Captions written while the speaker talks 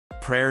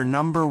Prayer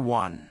number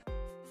 1.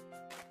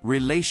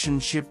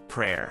 Relationship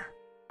prayer.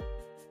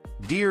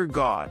 Dear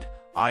God,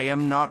 I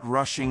am not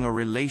rushing a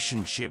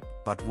relationship,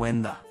 but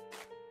when the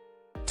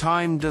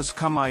time does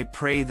come, I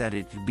pray that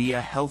it be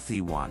a healthy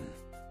one.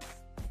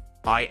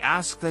 I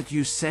ask that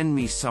you send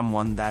me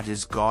someone that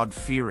is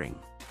God-fearing,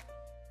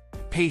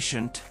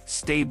 patient,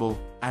 stable,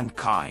 and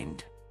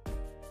kind.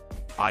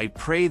 I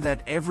pray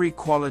that every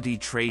quality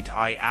trait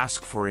I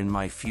ask for in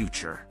my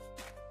future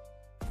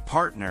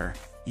partner,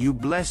 you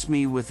bless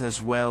me with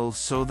as well,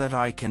 so that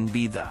I can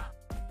be the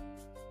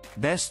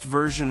best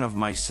version of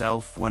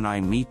myself when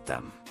I meet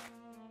them.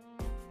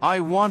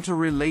 I want a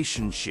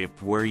relationship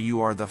where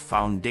you are the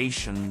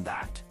foundation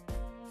that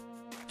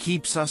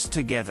keeps us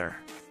together.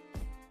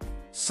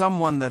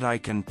 Someone that I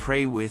can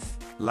pray with,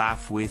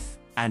 laugh with,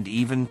 and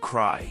even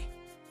cry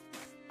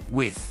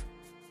with.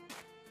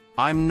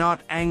 I'm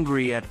not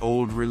angry at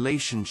old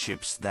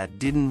relationships that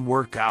didn't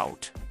work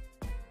out,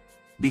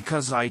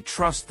 because I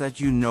trust that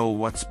you know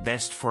what's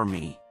best for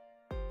me.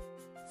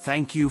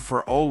 Thank you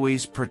for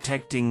always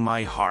protecting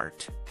my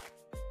heart.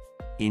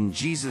 In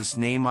Jesus'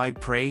 name I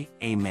pray,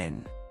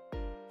 Amen.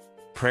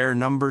 Prayer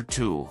number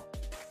 2.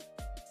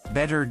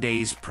 Better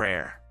Days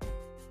Prayer.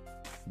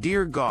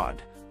 Dear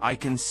God, I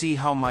can see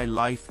how my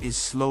life is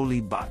slowly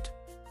but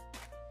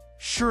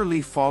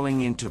surely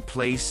falling into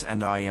place,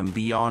 and I am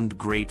beyond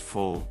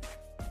grateful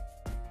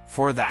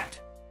for that.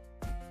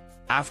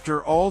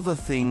 After all the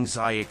things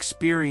I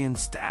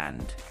experienced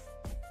and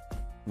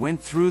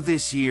went through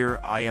this year,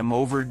 I am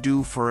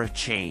overdue for a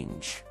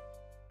change.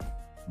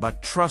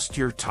 But trust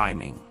your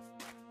timing.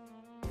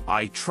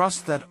 I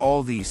trust that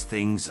all these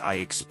things I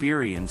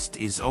experienced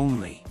is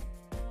only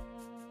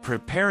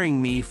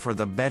preparing me for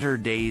the better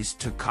days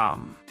to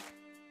come.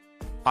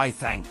 I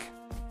thank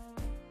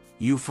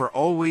you for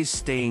always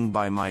staying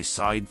by my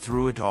side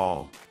through it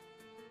all.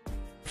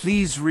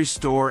 Please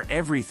restore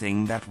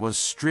everything that was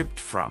stripped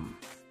from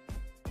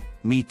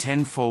me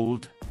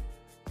tenfold.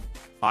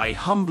 I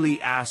humbly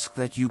ask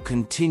that you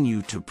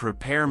continue to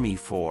prepare me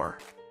for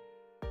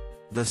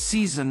the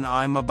season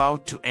I'm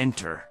about to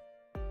enter.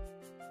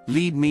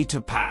 Lead me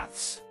to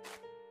paths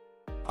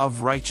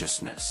of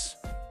righteousness.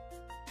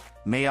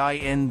 May I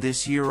end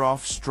this year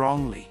off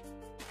strongly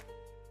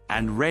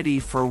and ready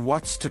for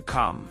what's to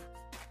come.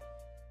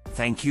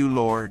 Thank you,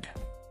 Lord.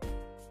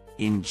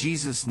 In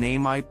Jesus'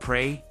 name I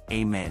pray,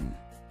 Amen.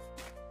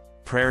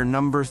 Prayer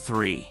number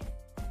 3.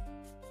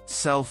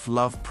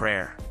 Self-love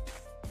prayer.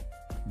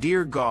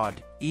 Dear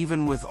God,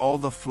 even with all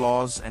the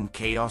flaws and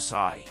chaos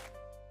I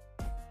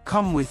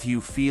come with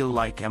you, feel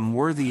like I'm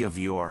worthy of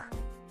your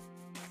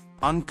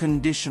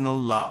unconditional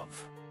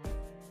love.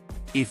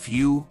 If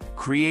you,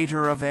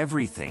 creator of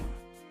everything,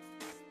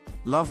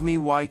 love me,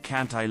 why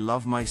can't I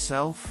love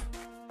myself?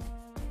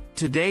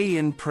 Today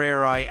in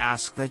prayer I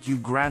ask that you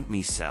grant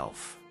me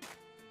self-love.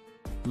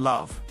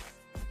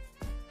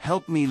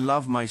 Help me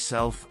love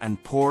myself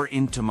and pour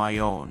into my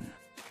own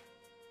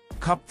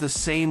cup the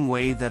same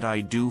way that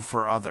I do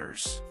for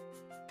others.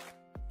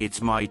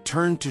 It's my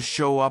turn to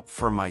show up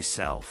for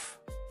myself.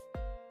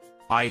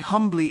 I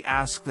humbly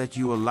ask that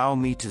you allow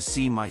me to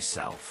see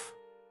myself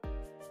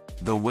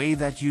the way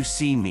that you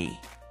see me.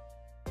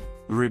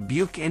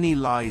 Rebuke any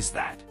lies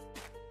that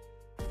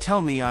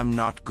tell me I'm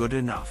not good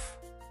enough.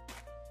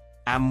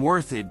 I'm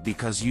worth it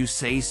because you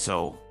say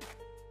so.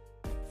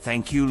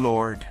 Thank you,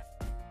 Lord.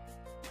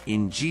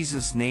 In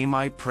Jesus' name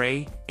I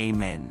pray,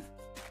 Amen.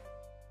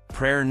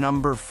 Prayer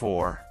number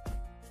 4.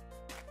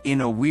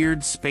 In a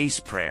weird space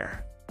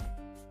prayer.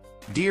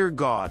 Dear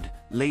God,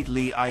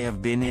 lately I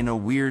have been in a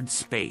weird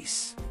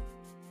space.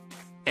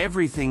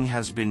 Everything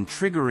has been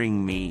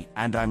triggering me,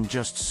 and I'm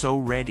just so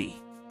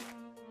ready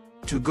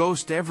to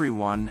ghost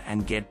everyone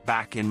and get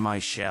back in my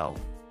shell.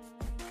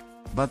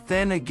 But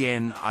then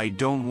again, I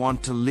don't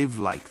want to live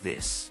like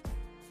this.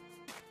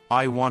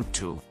 I want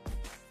to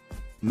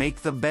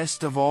make the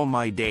best of all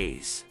my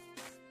days.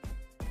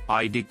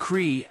 I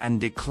decree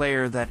and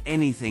declare that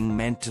anything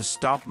meant to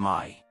stop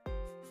my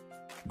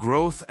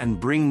growth and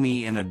bring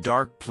me in a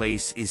dark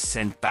place is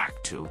sent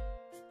back to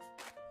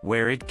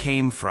where it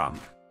came from.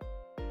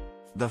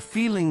 The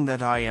feeling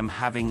that I am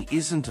having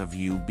isn't of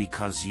you,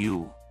 because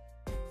you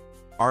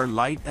are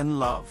light and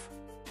love.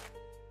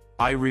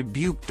 I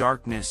rebuke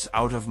darkness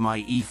out of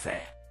my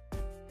𝐒𝐇𝐀𝐑𝐄.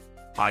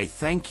 I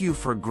thank you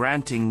for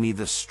granting me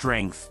the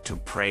strength to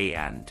pray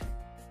and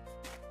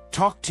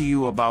talk to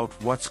you about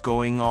what's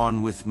going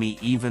on with me,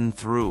 even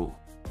through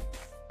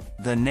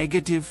the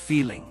negative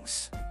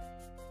feelings.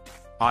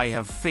 I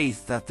have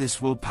faith that this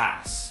will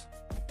pass,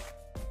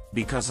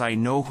 because I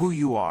know who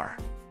you are.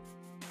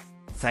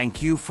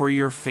 Thank you for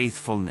your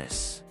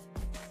faithfulness.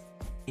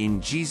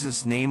 In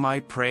Jesus' name I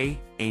pray,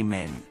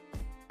 Amen.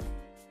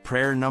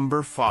 Prayer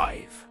number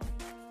 5.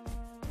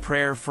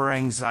 Prayer for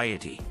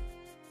anxiety.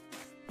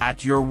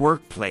 At your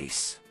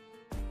workplace.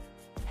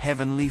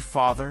 Heavenly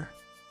Father,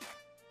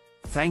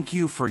 thank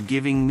you for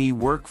giving me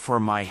work for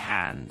my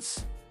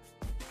hands.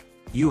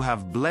 You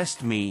have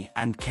blessed me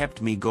and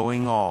kept me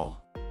going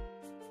all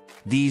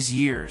these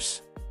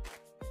years.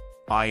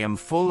 I am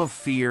full of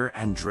fear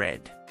and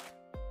dread.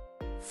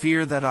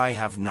 Fear that I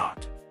have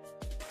not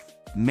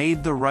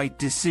made the right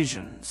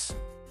decisions.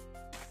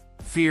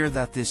 Fear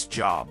that this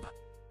job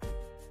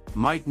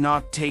might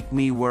not take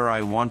me where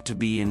I want to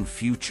be in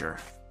future.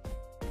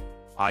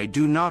 I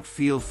do not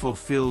feel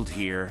fulfilled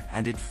here,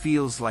 and it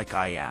feels like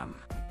I am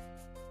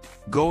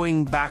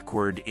going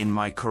backward in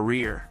my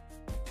career.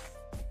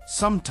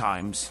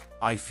 Sometimes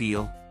I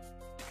feel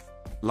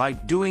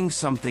like doing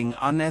something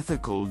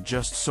unethical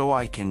just so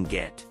I can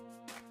get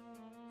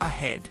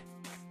ahead.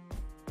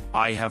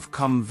 I have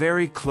come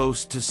very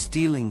close to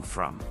stealing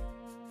from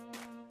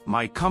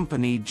my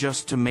company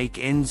just to make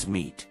ends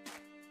meet.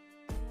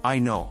 I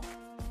know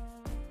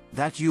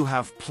that you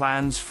have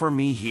plans for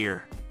me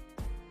here.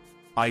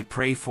 I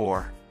pray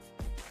for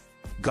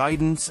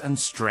guidance and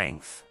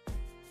strength.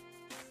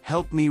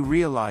 Help me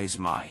realize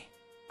my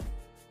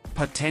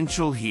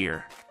potential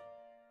here.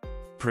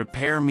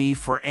 Prepare me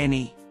for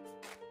any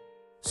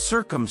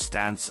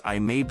circumstance I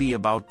may be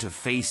about to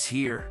face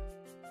here.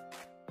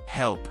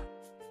 Help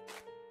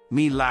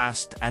me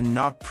last and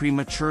not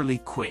prematurely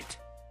quit.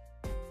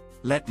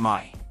 Let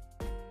my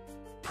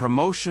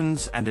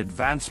promotions and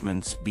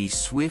advancements be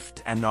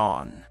swift and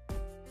on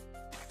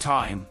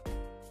time.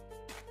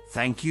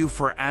 Thank you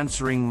for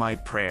answering my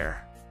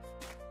prayer.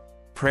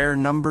 Prayer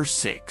number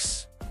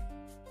 6.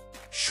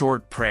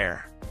 Short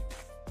prayer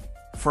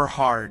for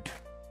hard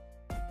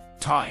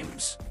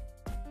times.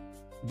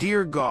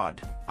 Dear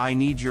God, I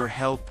need your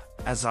help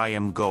as I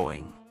am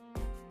going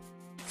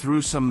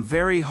through some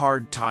very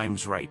hard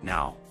times right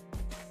now.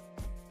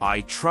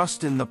 I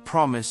trust in the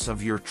promise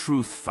of your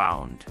truth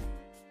found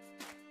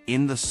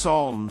in the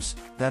Psalms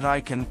that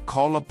I can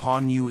call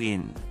upon you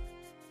in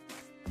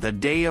the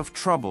day of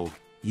trouble.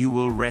 You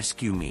will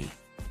rescue me.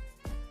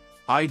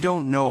 I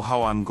don't know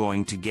how I'm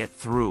going to get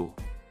through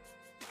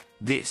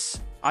this.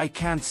 I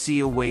can't see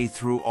a way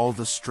through all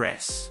the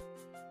stress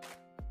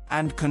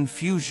and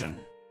confusion.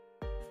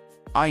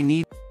 I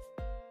need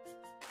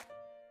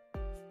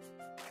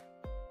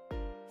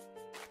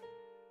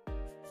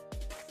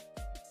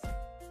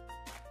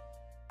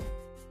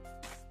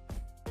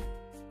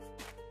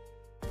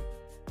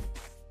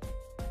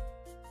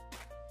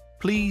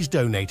Please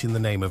donate in the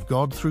name of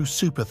God through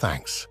Super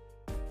Thanks.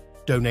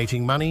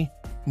 Donating money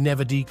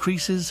never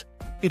decreases,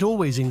 it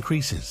always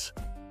increases.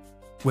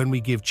 When we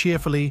give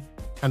cheerfully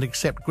and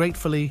accept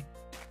gratefully,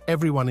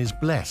 everyone is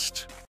blessed.